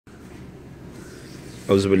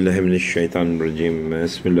औज़ुबिल्लाहिमिनश्शैतानिर्रजीम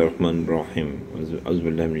बिस्मिल्लाहिर्रहमानिर्रहीम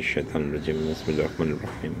औज़ुबिल्लाहिमिनश्शैतानिर्रजीम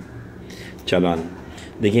बिस्मिल्लाहिर्रहमानिर्रहीम। चालान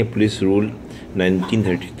देखिए, पुलिस रूल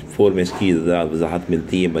 1934 में इसकी वजाहत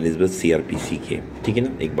मिलती है बनिस्बत CRPC के। ठीक है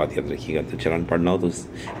ना, एक बात याद रखिएगा। तो चालान पढ़ना हो तो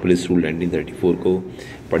पुलिस रूल 1934 को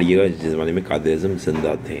पढ़िएगा, जिस ज़माने में कायद-ए-आज़म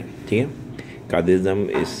जिंदा थे। ठीक है, कायद-ए-आज़म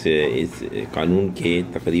इस कानून के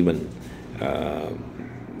तकरीबन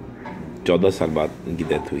 14 साल बाद इनकी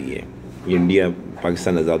डेथ हुई है। इंडिया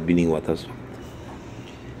पाकिस्तान आज़ाद भी नहीं हुआ था उस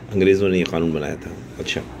वक्त, अंग्रेज़ों ने ये कानून बनाया था।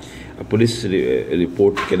 अच्छा, अब पुलिस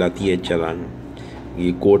रिपोर्ट कहलाती है चालान।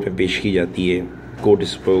 ये कोर्ट में पेश की जाती है। कोर्ट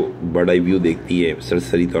इस पर बड़ा व्यू देखती है,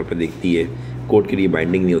 सरसरी तौर पर देखती है। कोर्ट के लिए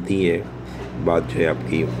बाइंडिंग नहीं होती है। बात जो है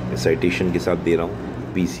आपकी साइटेशन के साथ दे रहा हूँ,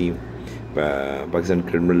 PC Pakistan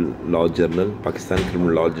criminal law journal, Pakistan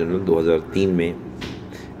criminal law journal 2003 में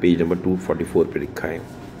पेज नंबर 244 पे लिखा है।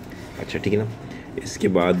 अच्छा, ठीक है ना। इसके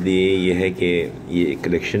बाद ये है कि ये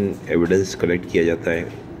कलेक्शन एविडेंस कलेक्ट किया जाता है,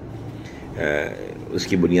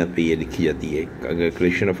 उसकी बुनियाद पे ये लिखी जाती है। अगर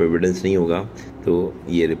कलेक्शन ऑफ एविडेंस नहीं होगा तो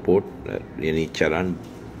ये रिपोर्ट यानी चालान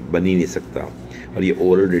बन ही नहीं सकता। और ये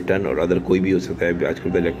ओरल, रिटर्न और अदर कोई भी हो सकता है।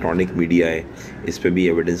 आजकल तो इलेक्ट्रॉनिक मीडिया है, इस पे भी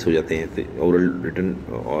एविडेंस हो जाते हैं। तो ओरल, रिटर्न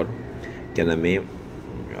और क्या नाम है,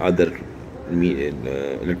 अदर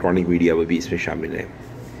इलेक्ट्रॉनिक मीडिया वो भी इसमें शामिल है।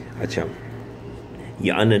 अच्छा,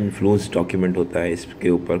 ये अनइन्फ्लुएंस डॉक्यूमेंट होता है, इसके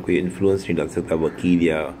ऊपर कोई इन्फ्लुएंस नहीं डाल सकता वकील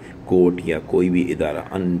या कोर्ट या कोई भी इदारा।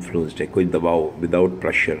 अनइन्फ्लुएंस्ड है, कोई दबाव, विदाउट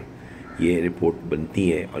प्रेशर ये रिपोर्ट बनती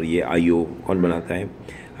है। और ये IO कौन बनाता है?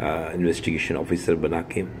 इन्वेस्टिगेशन ऑफिसर बना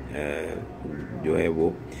के जो है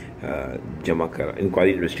वो जमा कर,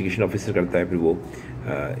 इंक्वायरी इन्वेस्टिगेशन ऑफिसर करता है, फिर वो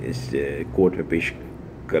इस कोर्ट में पेश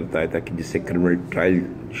करता है ताकि जिससे क्रिमिनल ट्रायल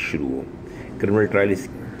शुरू हो। क्रिमिनल ट्रायल इस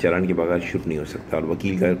चालान के बगैर शुरू नहीं हो सकता। और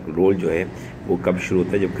वकील का रोल जो है वो कब शुरू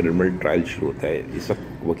होता है? जब क्रिमिनल ट्रायल शुरू होता है। इस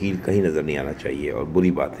वक्त वकील कहीं नज़र नहीं आना चाहिए और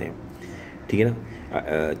बुरी बात है। ठीक है ना।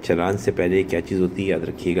 चालान से पहले क्या चीज़ होती है याद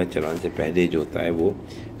रखिएगा। चालान से पहले जो होता है वो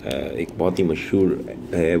एक बहुत ही मशहूर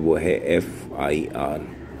है, वो है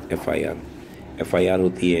FIR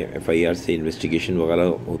होती है। FIR से इन्वेस्टिगेशन वगैरह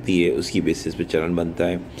होती है, उसकी बेसिस पे चालान बनता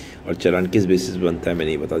है। और चालान किस बेसिस पे बनता है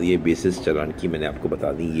मैंने ये बता दिया। बेसिस चालान की मैंने आपको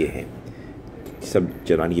बता दी, ये है सब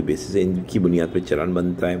चालान की बेसिस है। इनकी बुनियाद पे चालान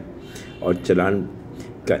बनता है। और चालान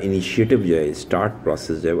का इनिशिएटिव जो है, स्टार्ट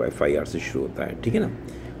प्रोसेस जो है वो FIR से शुरू होता है। ठीक है ना।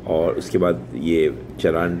 और उसके बाद ये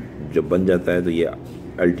चालान जब बन जाता है तो ये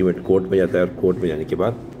अल्टीमेट कोर्ट में जाता है, और कोर्ट में जाने के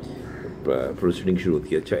बाद प्रोसीडिंग शुरू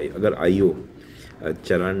होती है। अच्छा, अगर IO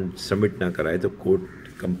चालान सबमिट ना कराए तो कोर्ट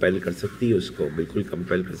कंपेल कर सकती है उसको, बिल्कुल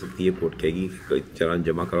कंपेल कर सकती है। कोर्ट कहेगी कि चालान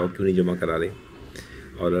जमा कराओ, क्यों नहीं जमा करा रहे।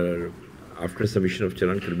 और after submission of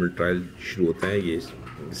challan criminal trial शुरू होता है। ये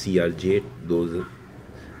CRJ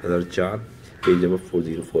 2004 पेज नंबर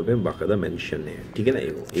 404 में बाकायदा मेंशन है। ठीक है ना,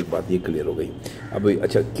 एक बात ये क्लियर हो गई। अब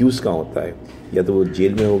अच्छा, एक्यूज़ कहाँ होता है? या तो वो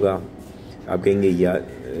जेल में होगा, आप कहेंगे,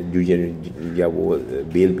 या वो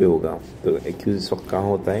बेल पे होगा। तो एक्यूज़ इस वक्त कहाँ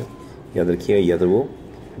होता है याद रखिएगा। या तो वो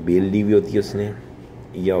बेल ली हुई होती है उसने,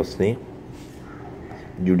 या उसने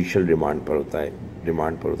जुडिशल रिमांड पर होता है,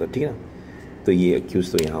 ठीक है ना। तो ये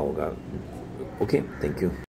एक्यूज़ तो यहाँ होगा। Okay, thank you.